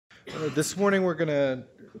This morning we're going to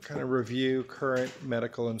kind of review current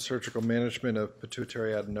medical and surgical management of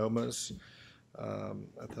pituitary adenomas.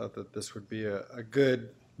 I thought that this would be a good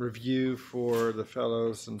review for the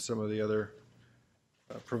fellows and some of the other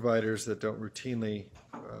providers that don't routinely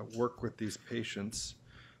work with these patients.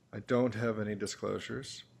 I don't have any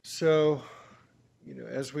disclosures. So,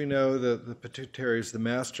 as we know, the pituitary is the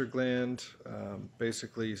master gland,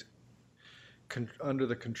 basically under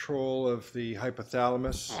the control of the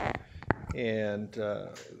hypothalamus, and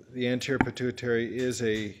the anterior pituitary is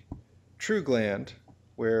a true gland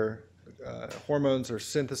where hormones are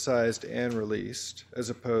synthesized and released, as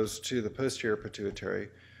opposed to the posterior pituitary,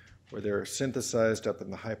 where they're synthesized up in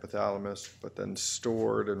the hypothalamus, but then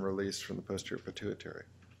stored and released from the posterior pituitary.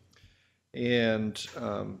 And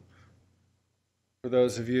for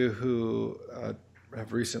those of you who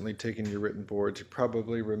have recently taken your written boards, you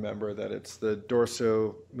probably remember that it's the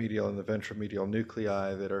dorsomedial and the ventromedial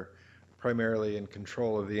nuclei that are primarily in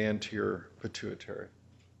control of the anterior pituitary.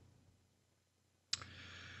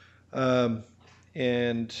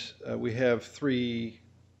 We have three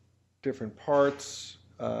different parts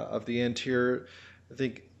of the anterior. I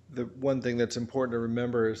think the one thing that's important to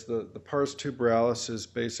remember is the pars tuberalis is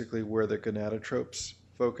basically where the gonadotropes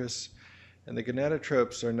focus. And the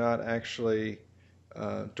gonadotropes are not actually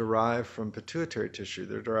derived from pituitary tissue.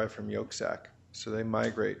 They're derived from yolk sac. So they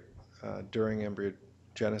migrate during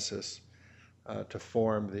embryogenesis to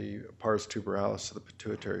form the pars tuberalis of the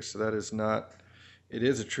pituitary. So that is not, it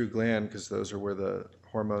is a true gland because those are where the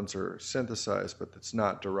hormones are synthesized, but it's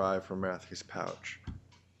not derived from Rathke's pouch.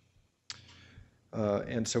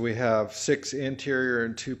 And so we have 6 anterior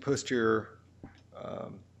and 2 posterior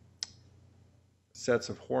sets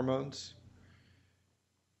of hormones.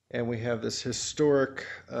 And we have this historic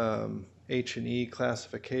H&E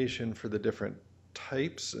classification for the different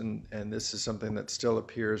types, and this is something that still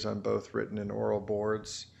appears on both written and oral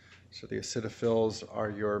boards. So the eosinophils are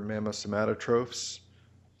your mammosomatotrophs,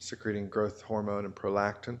 secreting growth hormone and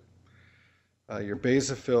prolactin. Your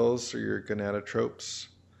basophils are your gonadotropes,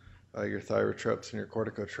 your thyrotropes and your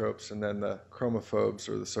corticotropes, and then the chromophobes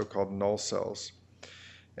are the so-called null cells.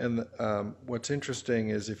 And what's interesting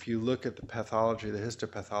is if you look at the pathology, the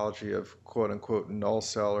histopathology of quote-unquote null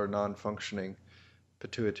cell or non-functioning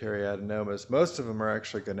pituitary adenomas, most of them are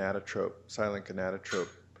actually gonadotrope, silent gonadotrope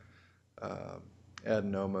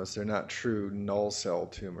adenomas. They're not true null cell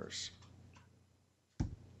tumors.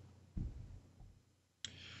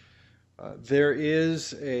 There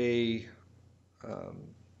is a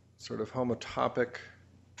sort of homotopic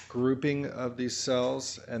grouping of these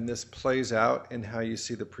cells, and this plays out in how you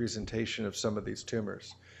see the presentation of some of these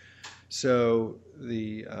tumors. So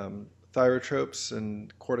the thyrotropes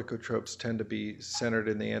and corticotropes tend to be centered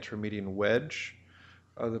in the anteromedian wedge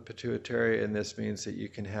of the pituitary, and this means that you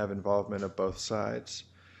can have involvement of both sides.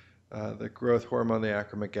 The growth hormone, the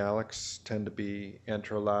acromegalycs, tend to be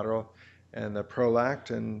anterolateral, and the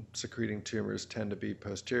prolactin secreting tumors tend to be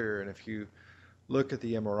posterior. And if you look at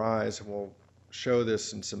the MRIs, and we'll show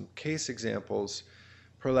this in some case examples,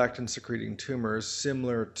 prolactin secreting tumors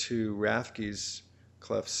similar to Rathke's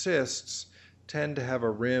cleft cysts tend to have a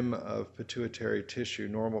rim of pituitary tissue,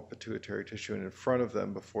 normal pituitary tissue, in front of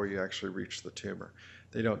them before you actually reach the tumor.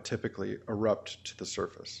 They don't typically erupt to the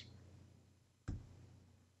surface.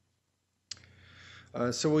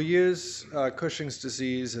 So we'll use Cushing's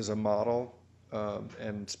disease as a model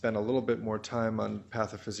and spend a little bit more time on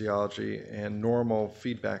pathophysiology and normal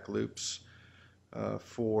feedback loops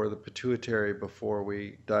for the pituitary before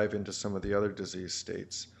we dive into some of the other disease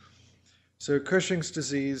states. So Cushing's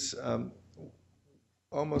disease,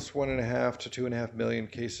 almost 1.5 to 2.5 million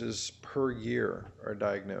cases per year are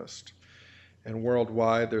diagnosed. And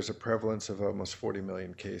worldwide, there's a prevalence of almost 40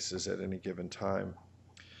 million cases at any given time.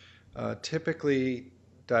 Typically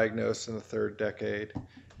diagnosed in the 3rd decade,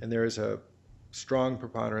 and there is a strong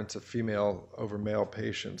preponderance of female over male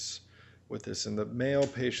patients with this. And the male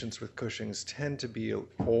patients with Cushing's tend to be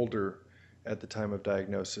older at the time of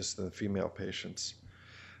diagnosis than the female patients.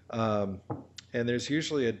 And there's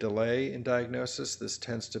usually a delay in diagnosis. This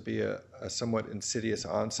tends to be a somewhat insidious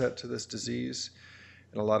onset to this disease.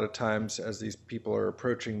 And a lot of times as these people are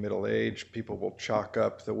approaching middle age, people will chalk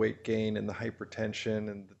up the weight gain and the hypertension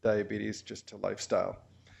and the diabetes just to lifestyle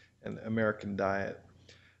and the American diet.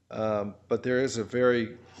 But there is a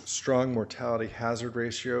very strong mortality hazard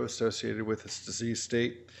ratio associated with this disease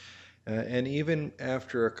state. And even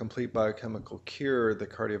after a complete biochemical cure, the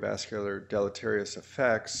cardiovascular deleterious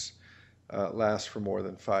effects last for more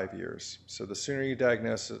than 5 years. So the sooner you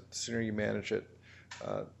diagnose it, the sooner you manage it,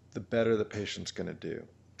 the better the patient's going to do.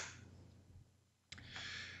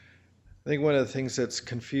 I think one of the things that's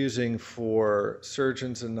confusing for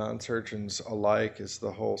surgeons and non-surgeons alike is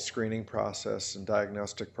the whole screening process and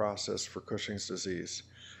diagnostic process for Cushing's disease.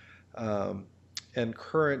 And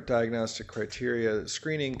current diagnostic criteria,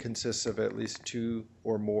 screening consists of at least 2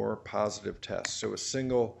 or more positive tests. So a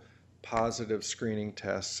single positive screening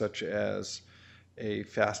test, such as a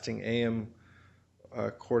fasting AM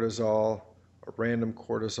cortisol, a random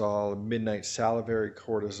cortisol, a midnight salivary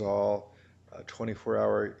cortisol,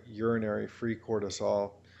 24-hour urinary free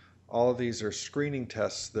cortisol. All of these are screening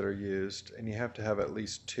tests that are used, and you have to have at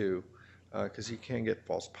least 2 because you can get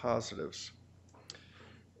false positives.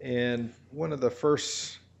 And one of the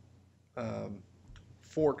first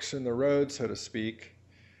forks in the road, so to speak,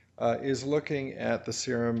 is looking at the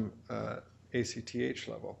serum ACTH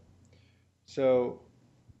level. So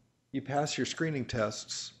you pass your screening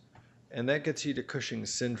tests, and that gets you to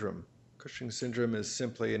Cushing's syndrome. Cushing's syndrome is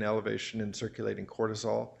simply an elevation in circulating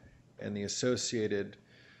cortisol and the associated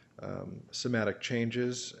somatic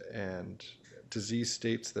changes and disease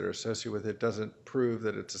states that are associated with it doesn't prove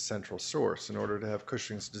that it's a central source. In order to have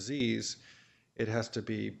Cushing's disease, it has to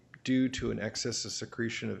be due to an excess of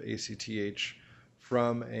secretion of ACTH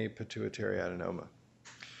from a pituitary adenoma.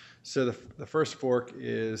 So the first fork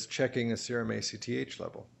is checking a serum ACTH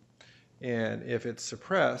level. And if it's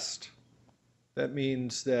suppressed, that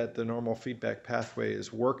means that the normal feedback pathway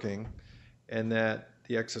is working and that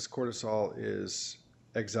the excess cortisol is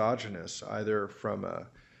exogenous, either from a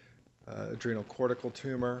adrenal cortical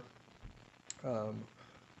tumor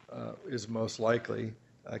is most likely.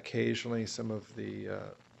 Occasionally, some of the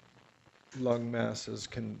lung masses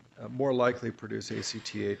can more likely produce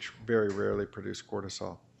ACTH, very rarely produce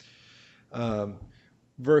cortisol.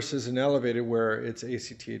 Versus an elevated where it's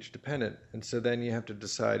ACTH dependent. And so then you have to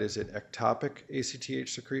decide, is it ectopic ACTH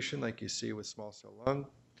secretion like you see with small cell lung,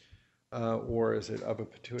 or is it of a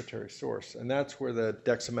pituitary source? And that's where the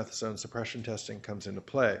dexamethasone suppression testing comes into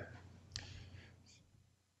play.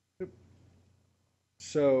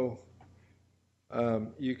 So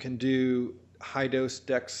you can do high-dose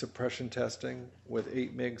dex suppression testing with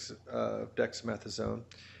 8 mg of dexamethasone.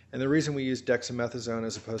 And the reason we use dexamethasone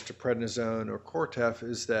as opposed to prednisone or Cortef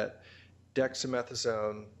is that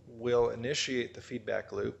dexamethasone will initiate the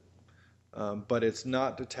feedback loop, but it's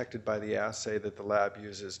not detected by the assay that the lab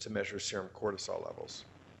uses to measure serum cortisol levels,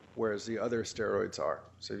 whereas the other steroids are.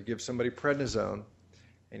 So you give somebody prednisone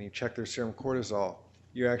and you check their serum cortisol,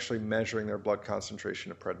 you're actually measuring their blood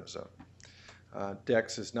concentration of prednisone.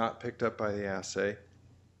 Dex is not picked up by the assay.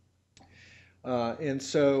 And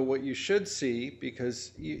so what you should see,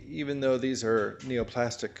 because even though these are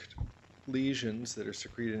neoplastic lesions that are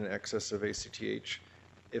secreted in excess of ACTH,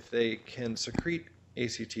 if they can secrete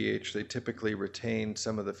ACTH, they typically retain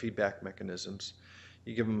some of the feedback mechanisms.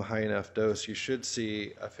 You give them a high enough dose, you should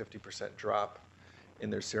see a 50% drop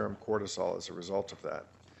in their serum cortisol as a result of that.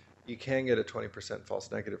 You can get a 20%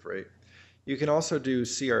 false negative rate. You can also do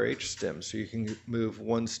CRH stim, so you can move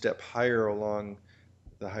one step higher along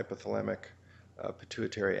the hypothalamic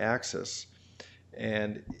pituitary axis,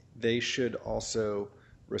 and they should also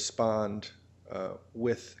respond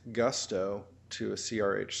with gusto to a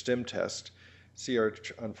CRH stim test.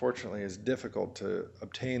 CRH, unfortunately, is difficult to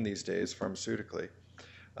obtain these days pharmaceutically,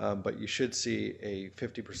 but you should see a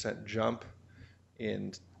 50% jump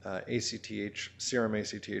in ACTH, serum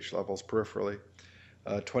ACTH levels peripherally,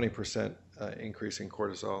 20% increase in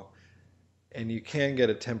cortisol, and you can get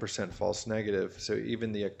a 10% false negative, so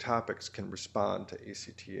even the ectopics can respond to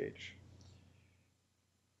ACTH.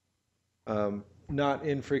 Not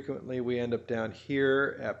infrequently, we end up down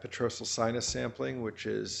here at petrosal sinus sampling, which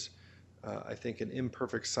is, I think, an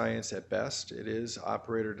imperfect science at best. It is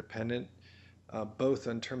operator dependent, both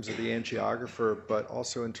in terms of the angiographer, but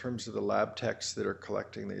also in terms of the lab techs that are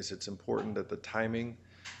collecting these. It's important that the timing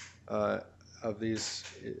of these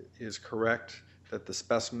is correct, that the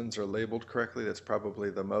specimens are labeled correctly. That's probably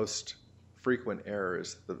the most frequent error,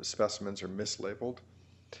 is that the specimens are mislabeled.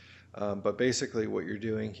 But basically what you're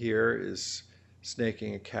doing here is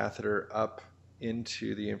snaking a catheter up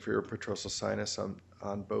into the inferior petrosal sinus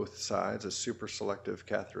on both sides, a super selective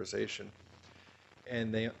catheterization.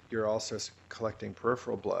 And you're also collecting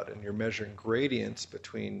peripheral blood, and you're measuring gradients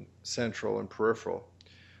between central and peripheral.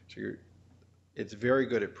 So it's very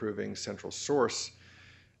good at proving central source.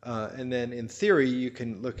 And then in theory, you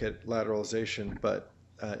can look at lateralization, but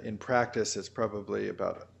in practice, it's probably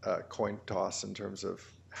about a coin toss in terms of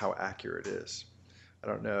how accurate it is. I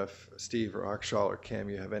don't know if Steve or Akshal or Cam,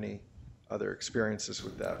 you have any other experiences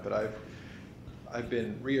with that, but I've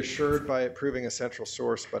been reassured by it proving a central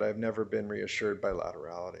source, but I've never been reassured by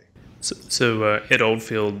laterality. So at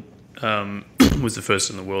Oldfield, was the first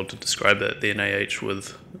in the world to describe that at the NIH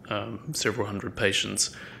with several hundred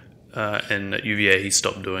patients, and at UVA he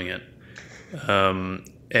stopped doing it.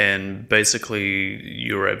 And basically,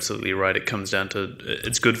 you're absolutely right. It comes down to,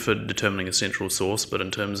 it's good for determining a central source, but in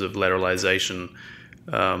terms of lateralization,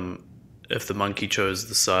 if the monkey chose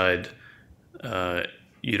the side,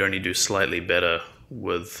 you'd only do slightly better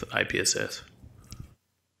with IPSS.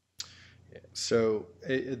 So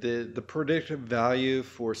the predictive value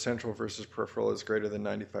for central versus peripheral is greater than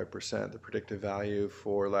 95%. The predictive value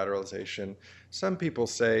for lateralization, some people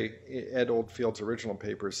say, Ed Oldfield's original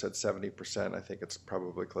paper said 70%. I think it's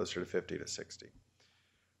probably closer to 50 to 60.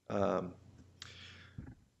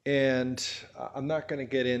 And I'm not going to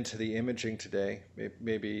get into the imaging today.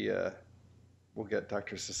 Maybe we'll get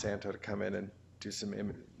Dr. Sasanto to come in and do some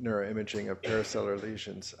neuroimaging of paracellular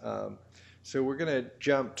lesions. So we're going to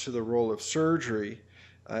jump to the role of surgery,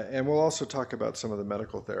 and we'll also talk about some of the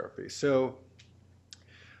medical therapy. So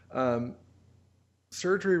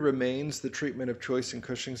surgery remains the treatment of choice in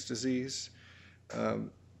Cushing's disease.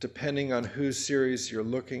 Depending on whose series you're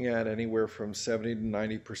looking at, anywhere from 70 to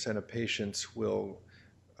 90% of patients will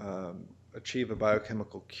achieve a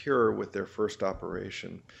biochemical cure with their first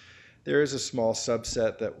operation. There is a small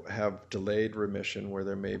subset that have delayed remission where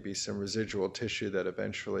there may be some residual tissue that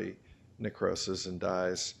eventually necroses and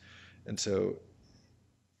dies. And so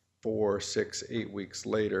 4, 6, 8 weeks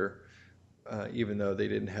later, even though they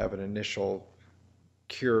didn't have an initial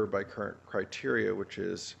cure by current criteria, which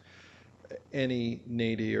is any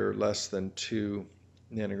nadir less than 2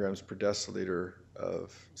 nanograms per deciliter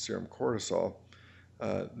of serum cortisol,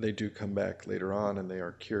 they do come back later on and they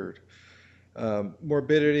are cured.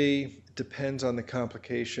 Morbidity depends on the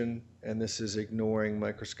complication, and this is ignoring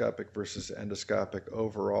microscopic versus endoscopic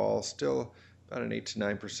overall. Still about an 8 to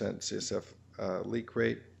 9% CSF leak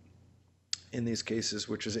rate in these cases,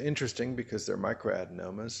 which is interesting because they're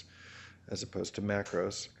microadenomas as opposed to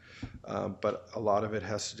macros. But a lot of it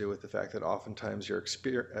has to do with the fact that oftentimes you're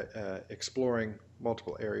exploring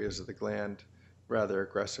multiple areas of the gland rather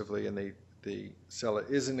aggressively, and the cell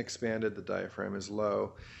isn't expanded, the diaphragm is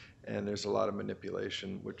low, and there's a lot of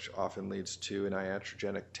manipulation, which often leads to an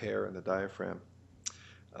iatrogenic tear in the diaphragm.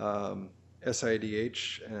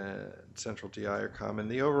 SIADH and central DI are common.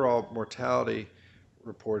 The overall mortality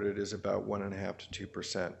reported is about 1.5 to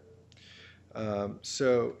 2%.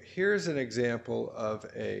 So here's an example of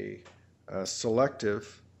a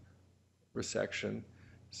selective resection.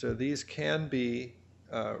 So these can be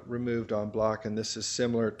removed en bloc, and this is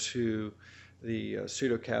similar to the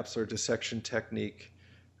pseudocapsular dissection technique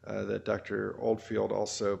that Dr. Oldfield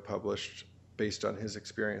also published based on his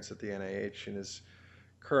experience at the NIH, and is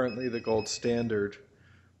currently the gold standard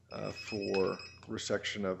for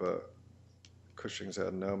resection of a Cushing's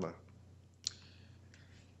adenoma.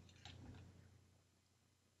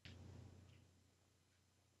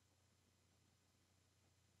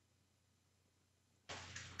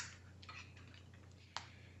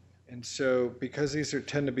 And so because these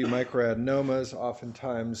tend to be microadenomas,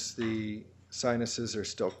 oftentimes the sinuses are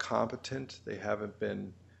still competent. They haven't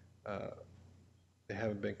been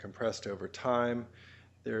compressed over time.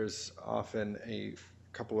 There's often a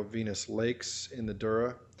couple of venous lakes in the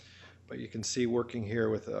dura, but you can see working here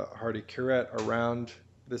with a hardy curette around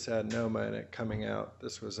this adenoma and it coming out.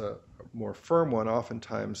 This was a more firm one.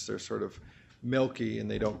 Oftentimes they're sort of milky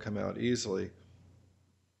and they don't come out easily.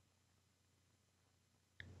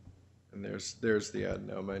 And there's the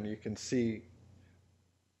adenoma, and you can see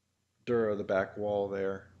dura, the back wall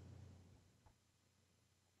there,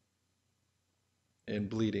 and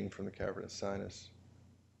bleeding from the cavernous sinus.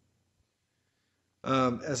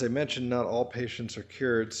 As I mentioned, not all patients are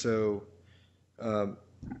cured, so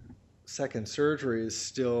second surgery is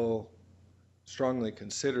still strongly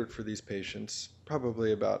considered for these patients,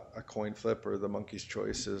 probably about a coin flip or the monkey's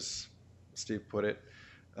choice, as Steve put it,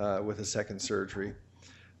 with a second surgery.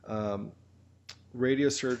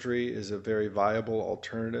 Radiosurgery is a very viable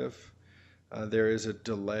alternative. There is a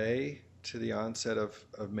delay to the onset of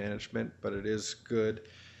management, but it is good.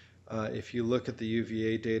 If you look at the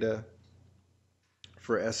UVA data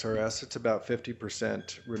for SRS, it's about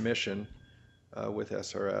 50% remission with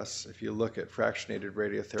SRS. If you look at fractionated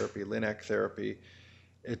radiotherapy, LINAC therapy,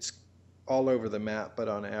 it's all over the map, but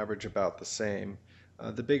on average about the same.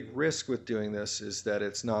 The big risk with doing this is that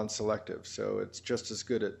it's non-selective, so it's just as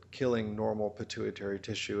good at killing normal pituitary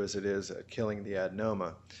tissue as it is at killing the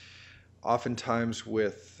adenoma. Oftentimes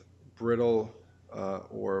with brittle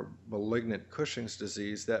or malignant Cushing's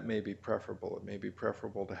disease, that may be preferable. It may be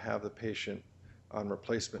preferable to have the patient on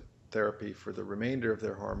replacement therapy for the remainder of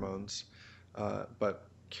their hormones, but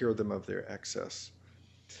cure them of their excess.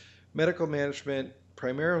 Medical management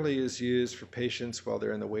primarily is used for patients while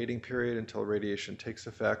they're in the waiting period until radiation takes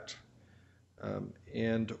effect,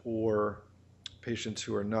 and or patients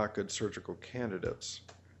who are not good surgical candidates.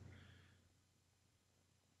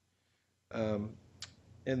 And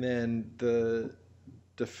then the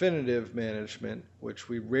definitive management, which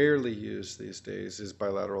we rarely use these days, is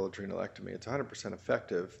bilateral adrenalectomy. It's 100%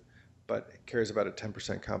 effective, but it carries about a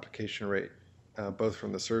 10% complication rate, both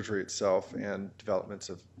from the surgery itself and developments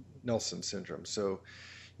of Nelson syndrome. So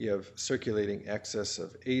you have circulating excess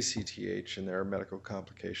of ACTH, and there are medical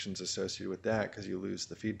complications associated with that because you lose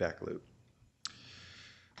the feedback loop.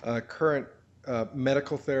 Current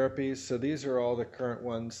medical therapies, so these are all the current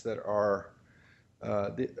ones that are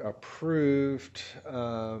approved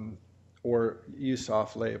or use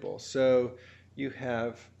off-label. So you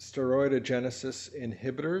have steroidogenesis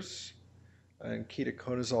inhibitors, and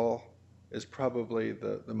ketoconazole is probably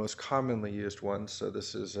the most commonly used one. So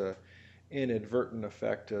this is an inadvertent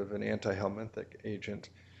effect of an antihelminthic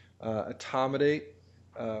agent. Etomidate,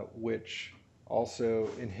 which also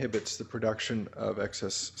inhibits the production of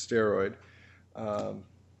excess steroid.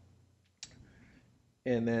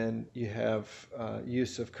 And then you have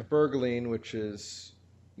use of cabergoline, which is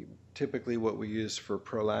typically what we use for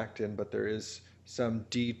prolactin, but there is some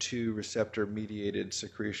D2 receptor mediated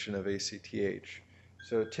secretion of ACTH.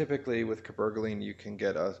 So typically with cabergoline, you can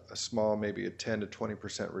get a small, maybe a 10 to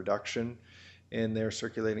 20% reduction in their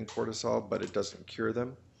circulating cortisol, but it doesn't cure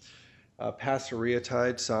them.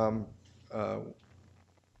 Pasireotide, SOM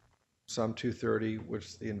 230, which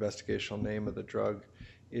is the investigational name of the drug,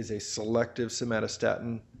 is a selective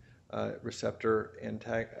somatostatin receptor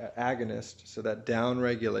agonist, so that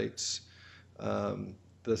downregulates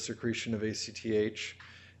the secretion of ACTH,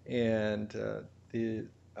 and the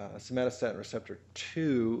somatostatin receptor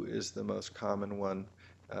 2 is the most common one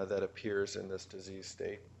that appears in this disease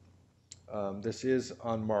state. This is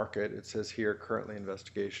on market. It says here currently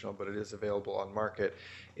investigational, but it is available on market.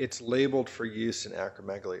 It's labeled for use in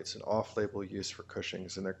acromegaly. It's an off-label use for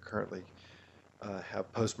Cushing's, and they're currently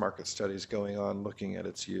have post-market studies going on looking at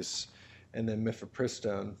its use. And then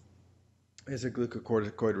mifepristone is a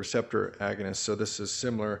glucocorticoid receptor agonist. So this is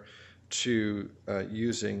similar to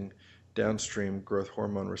using downstream growth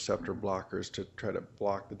hormone receptor blockers to try to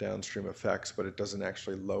block the downstream effects, but it doesn't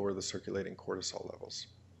actually lower the circulating cortisol levels.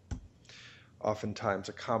 Oftentimes,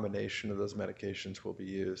 a combination of those medications will be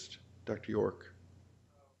used. Dr. York.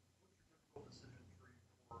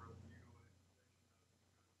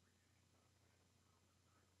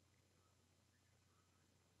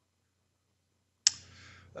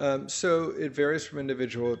 So it varies from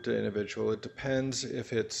individual to individual. It depends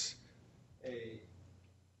if it's a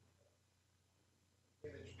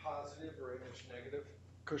image positive or image negative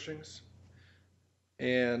Cushing's.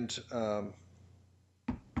 And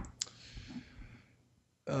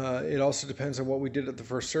it also depends on what we did at the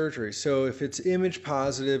first surgery. So if it's image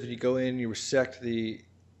positive, you go in, you resect the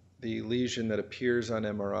lesion that appears on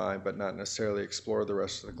MRI, but not necessarily explore the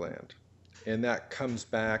rest of the gland. And that comes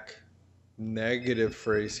back negative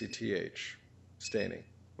for ACTH staining,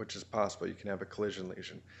 which is possible. You can have a collision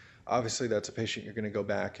lesion. Obviously, that's a patient you're going to go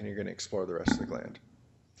back and you're going to explore the rest of the gland.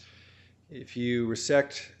 If you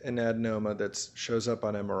resect an adenoma that shows up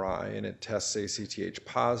on MRI and it tests ACTH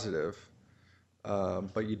positive,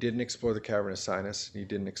 but you didn't explore the cavernous sinus and you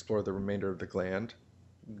didn't explore the remainder of the gland,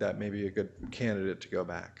 that may be a good candidate to go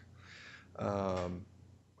back.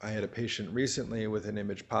 I had a patient recently with an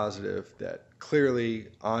image positive that clearly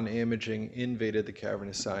on imaging invaded the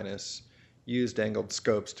cavernous sinus, used angled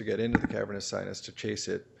scopes to get into the cavernous sinus to chase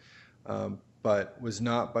it, but was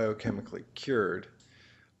not biochemically cured.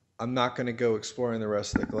 I'm not going to go exploring the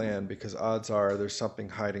rest of the gland because odds are there's something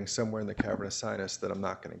hiding somewhere in the cavernous sinus that I'm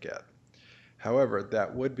not going to get. However,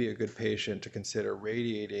 that would be a good patient to consider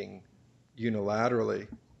radiating unilaterally,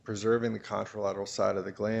 preserving the contralateral side of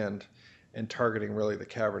the gland, and targeting really the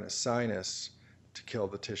cavernous sinus to kill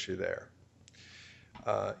the tissue there.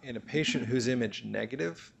 In a patient who's image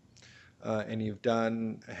negative, and you've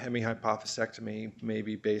done a hemihypophysectomy,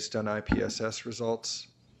 maybe based on IPSS results,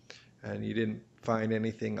 and you didn't find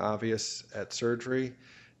anything obvious at surgery,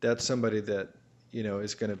 that's somebody that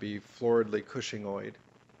is going to be floridly Cushingoid,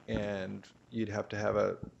 and you'd have to have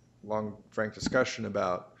a long, frank discussion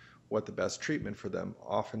about what the best treatment for them.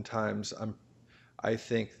 Oftentimes, I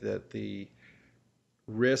think that the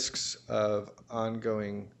risks of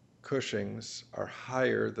ongoing Cushing's are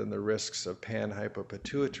higher than the risks of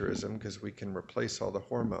panhypopituitarism because we can replace all the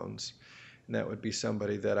hormones. And that would be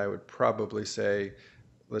somebody that I would probably say,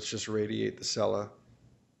 let's just radiate the sella,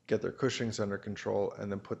 get their Cushing's under control,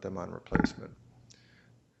 and then put them on replacement.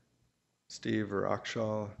 Steve or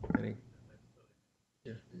Akshal, any?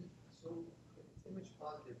 Yeah. So if it's image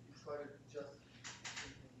positive, you try to just,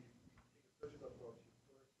 when you take a surgical approach, you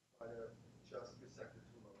first try to just resect the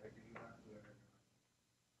tumor, right? You do not do it.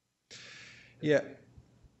 Yeah.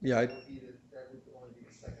 Yeah. That would only be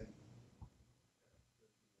the second.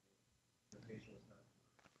 The patient was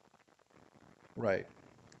not. Right.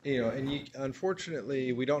 And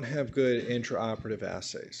unfortunately, we don't have good intraoperative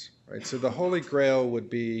assays, right? So the holy grail would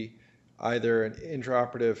be either an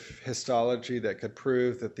intraoperative histology that could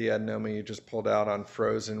prove that the adenoma you just pulled out on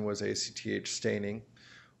frozen was ACTH staining,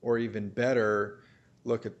 or even better,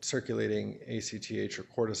 look at circulating ACTH or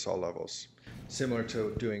cortisol levels, similar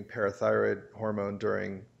to doing parathyroid hormone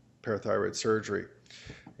during parathyroid surgery.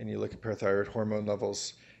 And you look at parathyroid hormone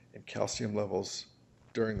levels and calcium levels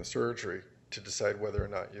during the surgery to decide whether or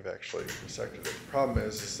not you've actually resected it. The problem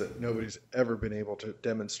is that nobody's ever been able to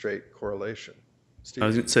demonstrate correlation. Steve? I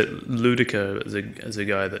was going to say Ludica is a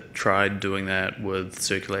guy that tried doing that with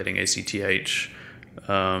circulating ACTH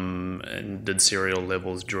and did serial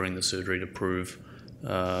levels during the surgery to prove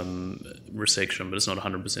resection, but it's not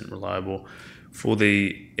 100% reliable. For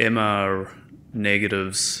the MR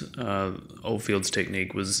negatives, Oldfield's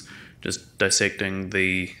technique was just dissecting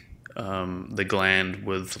the gland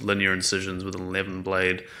with linear incisions with an 11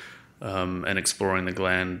 blade and exploring the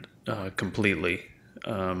gland completely.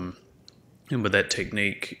 And with that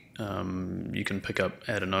technique, you can pick up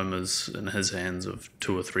adenomas in his hands of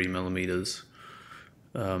 2 or 3 millimeters.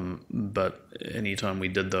 But anytime we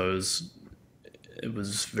did those, it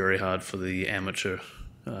was very hard for the amateur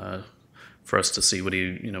for us to see what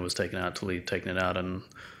he was taking out till he'd taken it out, and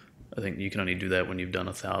I think you can only do that when you've done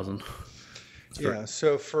 1,000. Yeah,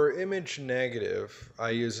 so for image negative, I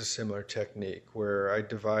use a similar technique where I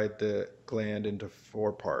divide the gland into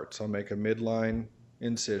 4 parts. I'll make a midline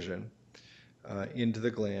incision into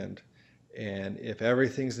the gland, and if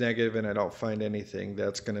everything's negative and I don't find anything,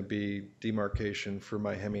 that's going to be demarcation for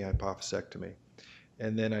my hemihypophysectomy.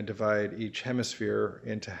 And then I divide each hemisphere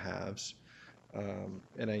into halves,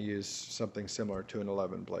 and I use something similar to an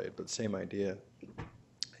 11 blade, but same idea.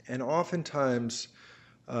 And oftentimes,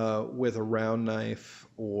 with a round knife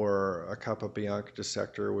or a Capobianco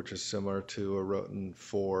dissector, which is similar to a Roten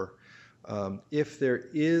 4, if there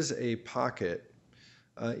is a pocket,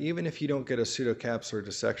 even if you don't get a pseudocapsular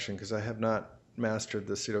dissection, because I have not mastered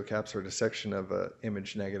the pseudocapsular dissection of an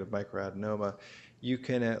image-negative microadenoma, you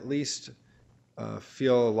can at least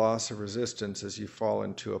feel a loss of resistance as you fall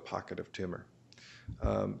into a pocket of tumor.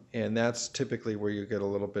 And that's typically where you get a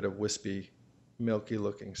little bit of wispy,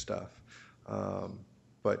 milky-looking stuff.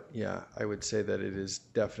 But yeah, I would say that it is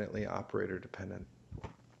definitely operator dependent.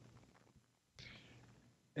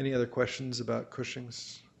 Any other questions about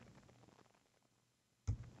Cushing's?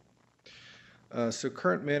 So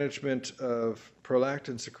current management of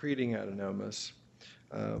prolactin secreting adenomas.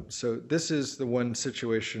 So this is the one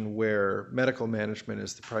situation where medical management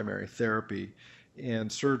is the primary therapy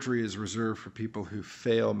and surgery is reserved for people who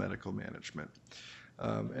fail medical management.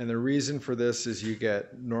 And the reason for this is you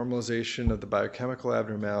get normalization of the biochemical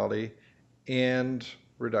abnormality and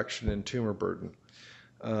reduction in tumor burden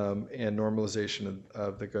and normalization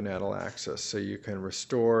of the gonadal axis. So you can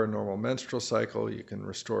restore a normal menstrual cycle, you can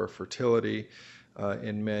restore fertility.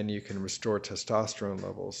 In men, you can restore testosterone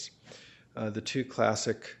levels. The 2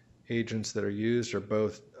 classic agents that are used are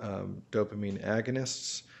both dopamine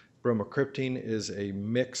agonists. Bromocriptine is a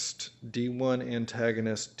mixed D1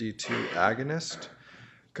 antagonist, D2 agonist.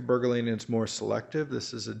 Cabergoline is more selective.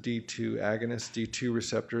 This is a D2 agonist. D2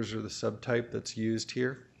 receptors are the subtype that's used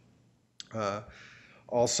here.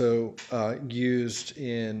 Also used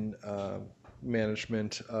in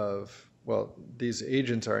management of, well, these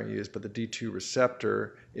agents aren't used, but the D2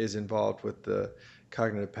 receptor is involved with the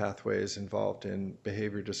cognitive pathways involved in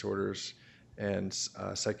behavior disorders and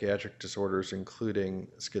psychiatric disorders, including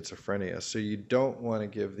schizophrenia. So you don't want to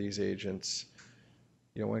give these agents,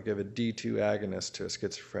 you don't want to give a D2 agonist to a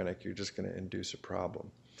schizophrenic. You're just going to induce a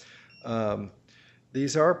problem.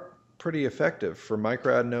 These are pretty effective for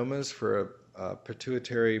microadenomas, for a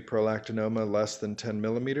pituitary prolactinoma less than 10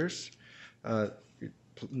 millimeters,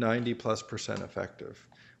 90+% effective.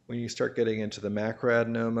 When you start getting into the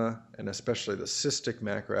macroadenoma, and especially the cystic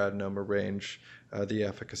macroadenoma range, the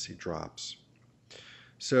efficacy drops.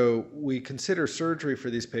 So we consider surgery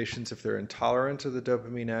for these patients if they're intolerant to the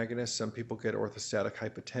dopamine agonist. Some people get orthostatic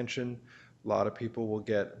hypotension. A lot of people will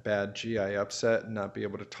get bad GI upset and not be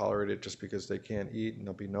able to tolerate it just because they can't eat and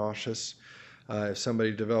they'll be nauseous. If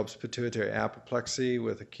somebody develops pituitary apoplexy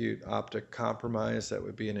with acute optic compromise, that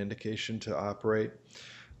would be an indication to operate.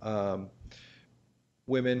 When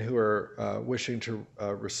women who are wishing to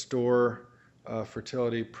restore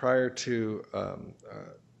fertility prior to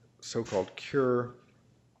so-called cure,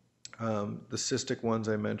 the cystic ones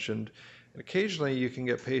I mentioned. And occasionally you can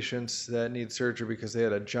get patients that need surgery because they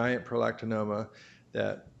had a giant prolactinoma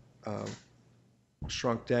that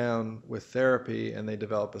shrunk down with therapy, and they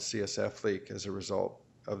develop a CSF leak as a result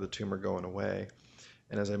of the tumor going away.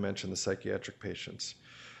 And as I mentioned, the psychiatric patients.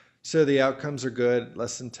 So the outcomes are good,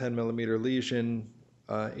 less than 10 millimeter lesion,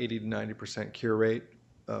 80 to 90% cure rate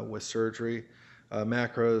with surgery.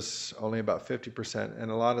 Macros only about 50%,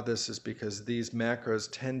 and a lot of this is because these macros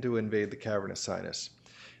tend to invade the cavernous sinus.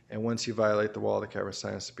 And once you violate the wall of the cavernous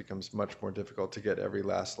sinus, it becomes much more difficult to get every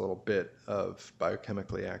last little bit of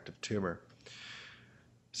biochemically active tumor.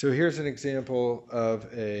 So here's an example of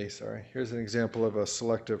a selective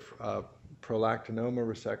prolactinoma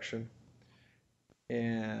resection.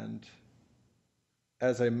 And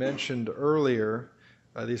as I mentioned earlier,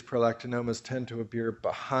 these prolactinomas tend to appear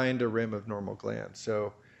behind a rim of normal gland.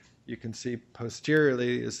 So you can see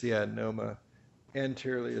posteriorly is the adenoma,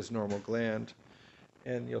 anteriorly is normal gland.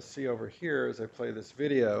 And you'll see over here as I play this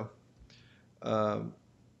video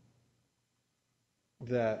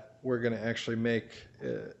that we're going to actually make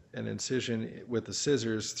an incision with the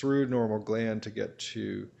scissors through normal gland to get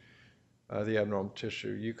to the abnormal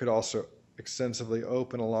tissue. You could also extensively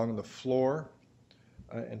open along the floor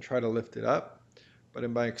and try to lift it up. But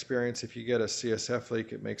in my experience, if you get a CSF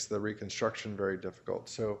leak, it makes the reconstruction very difficult.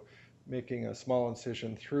 So making a small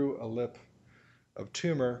incision through a lip of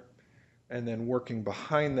tumor and then working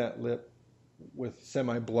behind that lip with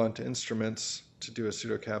semi-blunt instruments to do a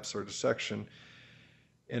pseudocapsular dissection.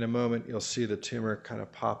 In a moment, you'll see the tumor kind of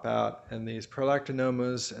pop out, and these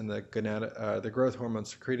prolactinomas and the growth hormone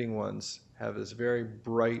secreting ones have this very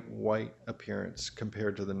bright white appearance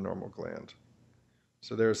compared to the normal gland.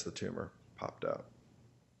 So there's the tumor popped out.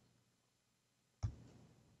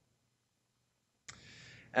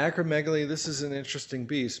 Acromegaly, this is an interesting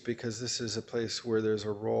beast because this is a place where there's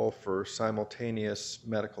a role for simultaneous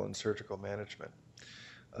medical and surgical management.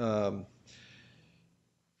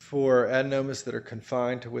 For adenomas that are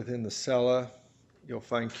confined to within the sella, you'll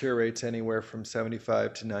find cure rates anywhere from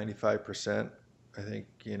 75 to 95%. I think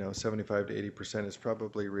 75 to 80% is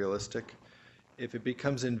probably realistic. If it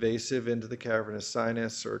becomes invasive into the cavernous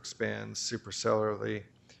sinus or expands supracellularly,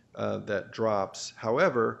 that drops.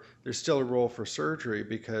 However, there's still a role for surgery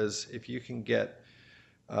because if you can get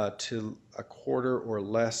to a quarter or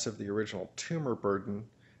less of the original tumor burden,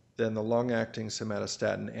 then the long-acting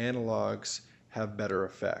somatostatin analogs have better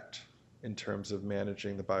effect in terms of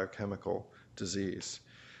managing the biochemical disease.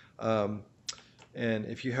 And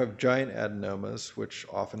if you have giant adenomas, which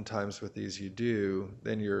oftentimes with these you do,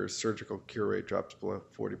 then your surgical cure rate drops below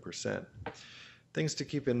 40%. Things to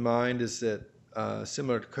keep in mind is that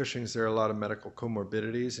similar to Cushing's, there are a lot of medical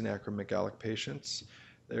comorbidities in acromegalic patients.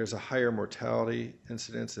 There's a higher mortality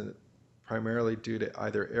incidence, and primarily due to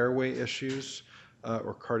either airway issues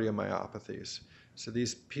or cardiomyopathies. So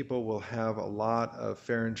these people will have a lot of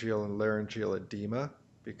pharyngeal and laryngeal edema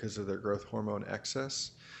because of their growth hormone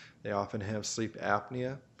excess. They often have sleep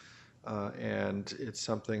apnea, and it's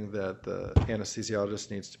something that the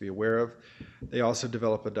anesthesiologist needs to be aware of. They also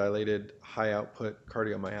develop a dilated high-output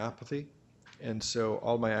cardiomyopathy. And so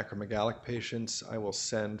all my acromegalic patients, I will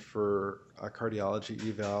send for a cardiology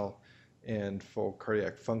eval and full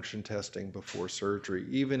cardiac function testing before surgery,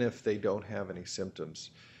 even if they don't have any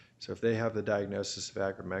symptoms. So if they have the diagnosis of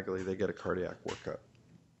acromegaly, they get a cardiac workup.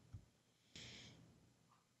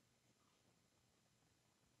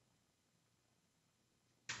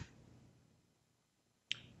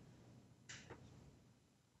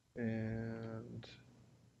 And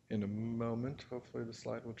in a moment, hopefully the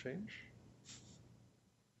slide will change.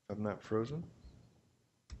 If I'm not frozen.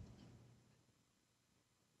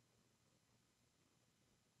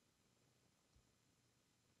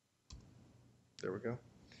 There we go.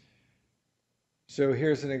 So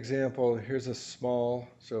here's an example. Here's a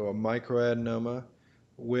microadenoma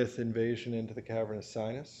with invasion into the cavernous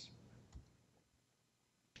sinus.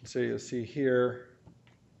 So you'll see here,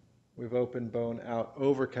 we've opened bone out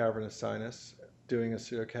over cavernous sinus, doing a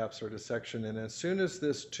pseudocapsular dissection. And as soon as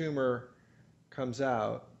this tumor comes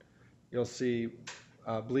out, you'll see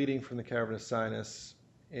bleeding from the cavernous sinus,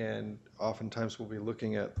 and oftentimes we'll be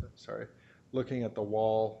looking at the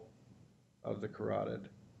wall of the carotid.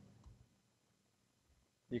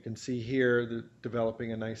 You can see here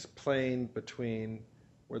developing a nice plane between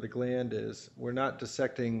where the gland is. We're not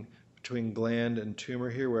dissecting between gland and tumor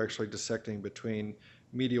here. We're actually dissecting between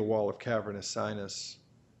medial wall of cavernous sinus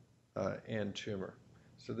and tumor.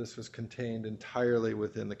 So this was contained entirely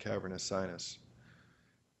within the cavernous sinus.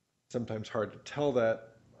 sometimes hard to tell that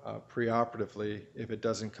preoperatively if it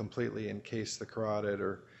doesn't completely encase the carotid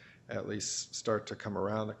or at least start to come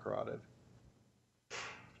around the carotid.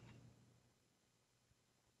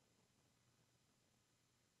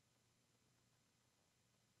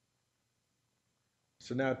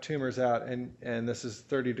 So now tumor's out, and this is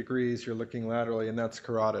 30 degrees, you're looking laterally, and that's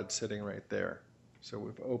carotid sitting right there. So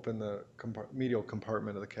we've opened the medial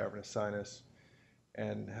compartment of the cavernous sinus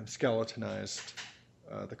and have skeletonized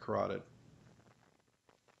the carotid.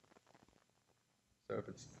 So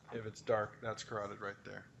if it's dark, that's carotid right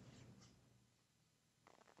there.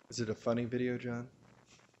 Is it a funny video, John?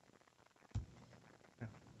 Yeah.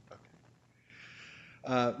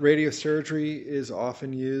 Okay. Radiosurgery is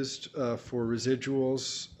often used for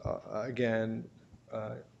residuals. Again,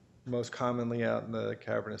 most commonly out in the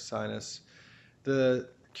cavernous sinus. The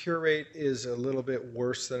cure rate is a little bit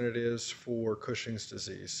worse than it is for Cushing's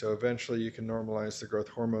disease. So eventually you can normalize the growth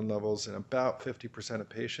hormone levels in about 50% of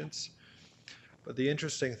patients. But the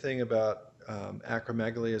interesting thing about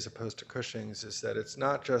acromegaly as opposed to Cushing's is that it's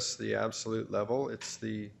not just the absolute level, it's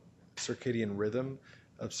the circadian rhythm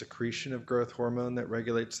of secretion of growth hormone that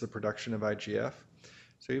regulates the production of IGF.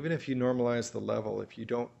 So even if you normalize the level, if you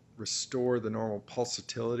don't restore the normal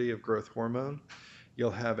pulsatility of growth hormone, you'll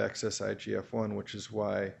have excess IGF-1, which is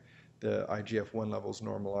why the IGF-1 levels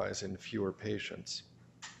normalize in fewer patients.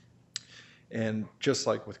 And just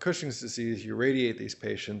like with Cushing's disease, you radiate these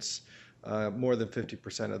patients, more than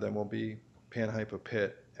 50% of them will be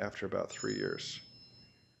panhypopit after about 3 years.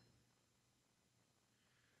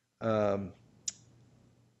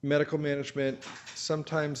 Medical management,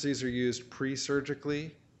 sometimes these are used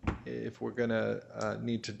pre-surgically if we're going to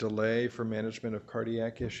need to delay for management of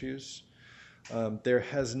cardiac issues. There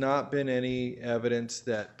has not been any evidence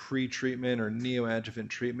that pre-treatment or neoadjuvant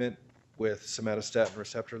treatment with somatostatin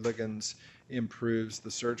receptor ligands improves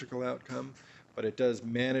the surgical outcome, but it does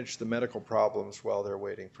manage the medical problems while they're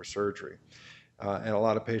waiting for surgery. And a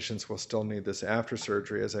lot of patients will still need this after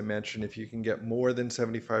surgery. As I mentioned, if you can get more than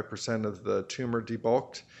 75% of the tumor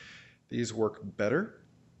debulked, these work better.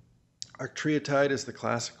 Octreotide is the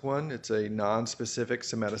classic one. It's a non-specific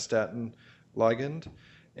somatostatin ligand,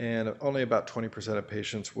 and only about 20% of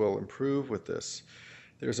patients will improve with this.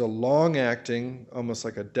 There's a long-acting, almost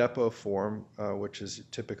like a depot form, which is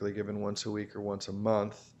typically given once a week or once a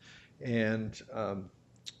month, and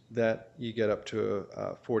that you get up to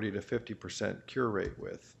a 40 to 50% cure rate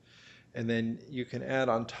with. And then you can add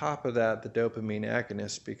on top of that the dopamine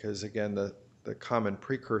agonist because, again, the common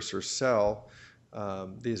precursor cell,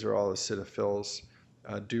 these are all acidophils,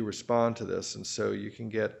 do respond to this, and so you can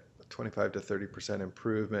get 25 to 30%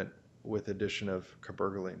 improvement with addition of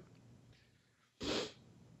cabergoline.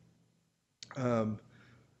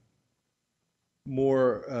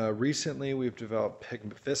 More recently, we've developed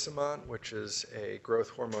pegfisomant, which is a growth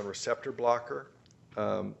hormone receptor blocker.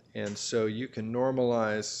 And so you can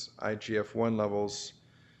normalize IGF-1 levels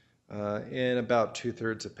in about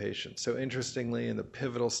 2/3 of patients. So interestingly, in the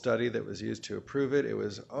pivotal study that was used to approve it, it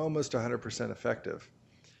was almost 100% effective.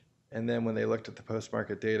 And then when they looked at the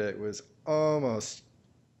post-market data, it was almost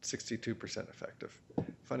 62% effective.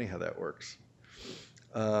 Funny how that works.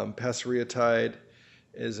 Pasireotide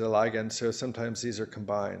is a ligand, so sometimes these are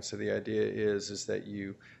combined. So the idea is that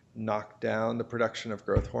you knock down the production of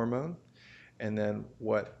growth hormone, and then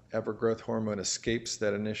whatever growth hormone escapes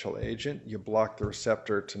that initial agent, you block the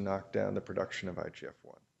receptor to knock down the production of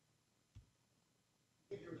IGF-1.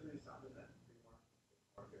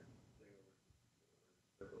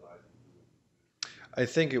 I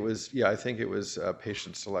think it was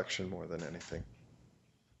patient selection more than anything.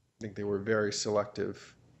 I think they were very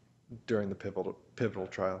selective during the pivotal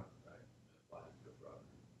trial.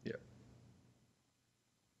 Yeah.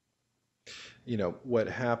 You know, what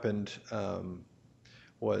happened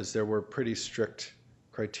was there were pretty strict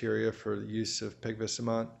criteria for the use of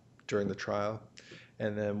pegfisomant during the trial.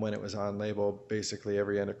 And then when it was on label, basically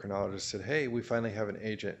every endocrinologist said, hey, we finally have an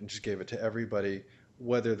agent, and just gave it to everybody,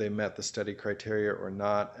 whether they met the study criteria or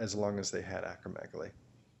not, as long as they had acromegaly.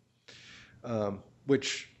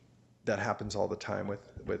 Which that happens all the time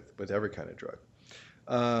with every kind of drug.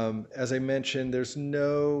 As I mentioned, there's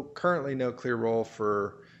currently no clear role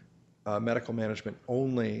for medical management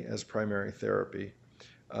only as primary therapy,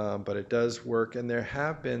 but it does work, and there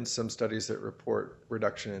have been some studies that report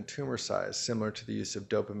reduction in tumor size, similar to the use of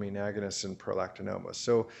dopamine agonists in prolactinoma.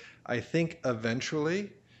 So I think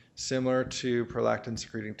eventually, similar to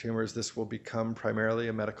prolactin-secreting tumors, this will become primarily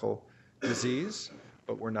a medical disease,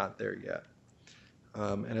 but we're not there yet.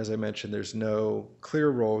 And as I mentioned, there's no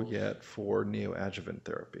clear role yet for neoadjuvant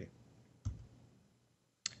therapy.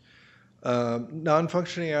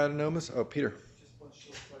 Non-functioning adenomas. Oh, Peter. Just one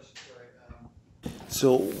short question, sorry.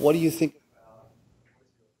 So what do you think about what's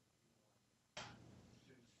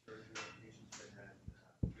your surgery on patients that had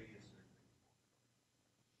radio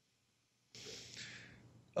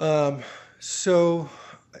surgery? So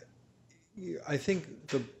I think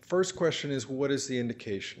the first question is, what is the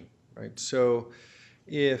indication, right? So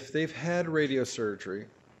if they've had radiosurgery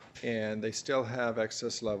and they still have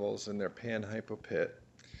excess levels in their panhypopit,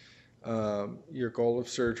 your goal of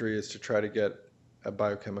surgery is to try to get a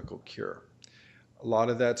biochemical cure. A lot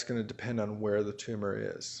of that's going to depend on where the tumor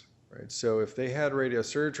is, right? So if they had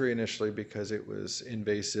radiosurgery initially because it was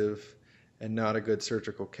invasive and not a good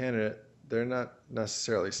surgical candidate, they're not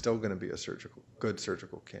necessarily still going to be a good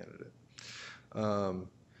surgical candidate.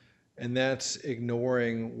 And that's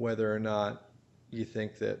ignoring whether or not you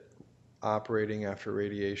think that operating after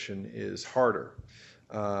radiation is harder.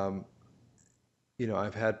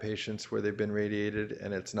 I've had patients where they've been radiated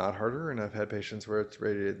and it's not harder, and I've had patients where it's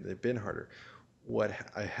radiated and they've been harder. What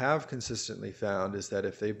I have consistently found is that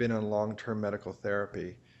if they've been on long-term medical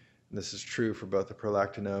therapy, and this is true for both the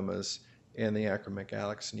prolactinomas and the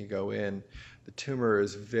acromegalics, and you go in, the tumor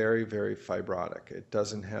is very, very fibrotic. It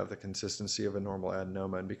doesn't have the consistency of a normal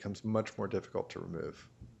adenoma and becomes much more difficult to remove.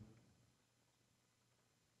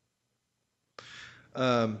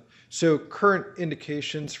 So current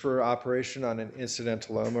indications for operation on an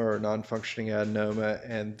incidentaloma or non-functioning adenoma,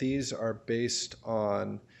 and these are based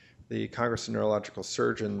on the Congress of Neurological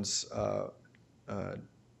Surgeons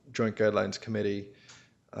Joint Guidelines Committee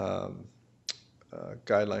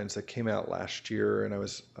guidelines that came out last year, and I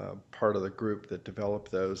was part of the group that developed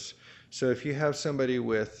those. So if you have somebody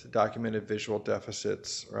with documented visual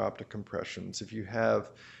deficits or optic compressions, if you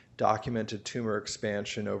have documented tumor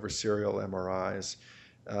expansion over serial MRIs,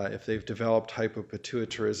 if they've developed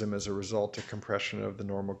hypopituitarism as a result of compression of the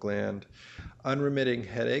normal gland, unremitting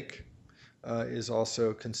headache is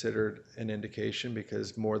also considered an indication,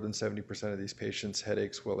 because more than 70% of these patients'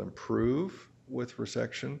 headaches will improve with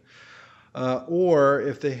resection. Or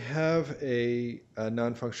if they have a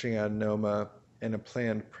non-functioning adenoma and a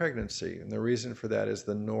planned pregnancy. And the reason for that is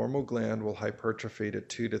the normal gland will hypertrophy to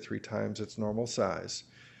 2 to 3 times its normal size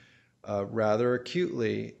rather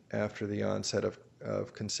acutely after the onset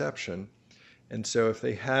of conception. And so if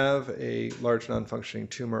they have a large non-functioning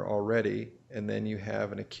tumor already, and then you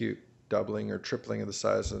have an acute doubling or tripling of the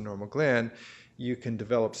size of the normal gland, you can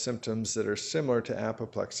develop symptoms that are similar to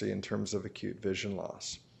apoplexy in terms of acute vision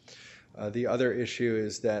loss. The other issue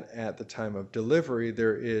is that at the time of delivery,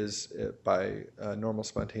 there is, by normal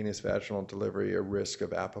spontaneous vaginal delivery, a risk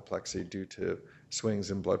of apoplexy due to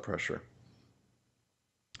swings in blood pressure.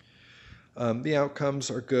 The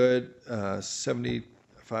outcomes are good.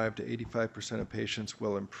 75 to 85% of patients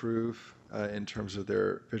will improve in terms of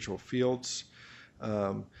their visual fields.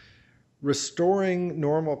 Restoring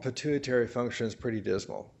normal pituitary function is pretty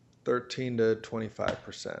dismal. 13 to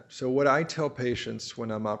 25%. So what I tell patients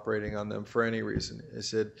when I'm operating on them for any reason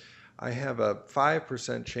is that I have a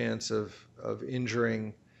 5% chance of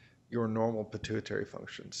injuring your normal pituitary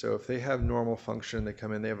function. So if they have normal function, they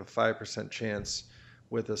come in, they have a 5% chance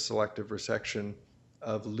with a selective resection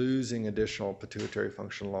of losing additional pituitary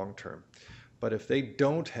function long term. But if they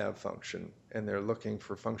don't have function and they're looking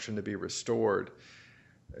for function to be restored,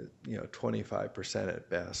 25% at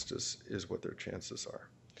best is what their chances are.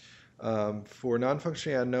 For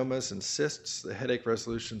non-functioning adenomas and cysts, the headache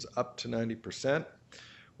resolution's up to 90%.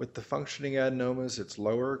 With the functioning adenomas, it's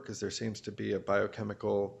lower because there seems to be a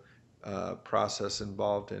biochemical process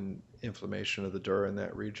involved in inflammation of the dura in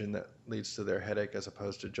that region that leads to their headache, as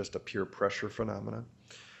opposed to just a pure pressure phenomenon.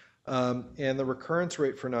 And the recurrence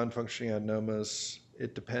rate for non-functioning adenomas,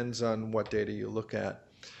 it depends on what data you look at.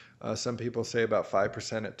 Some people say about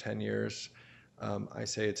 5% at 10 years. I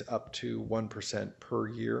say it's up to 1% per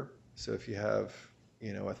year. So if you have, a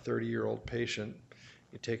 30-year-old patient,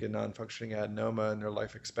 you take a non-functioning adenoma and their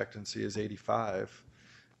life expectancy is 85,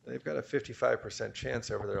 they've got a 55% chance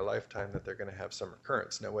over their lifetime that they're going to have some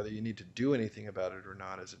recurrence. Now, whether you need to do anything about it or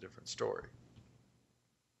not is a different story.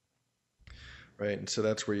 Right, and so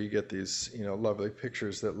that's where you get these, lovely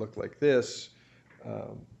pictures that look like this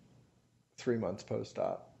 3 months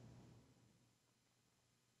post-op.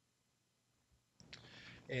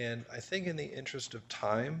 And I think in the interest of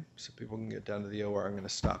time, so people can get down to the OR, I'm going to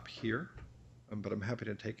stop here, but I'm happy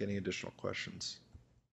to take any additional questions.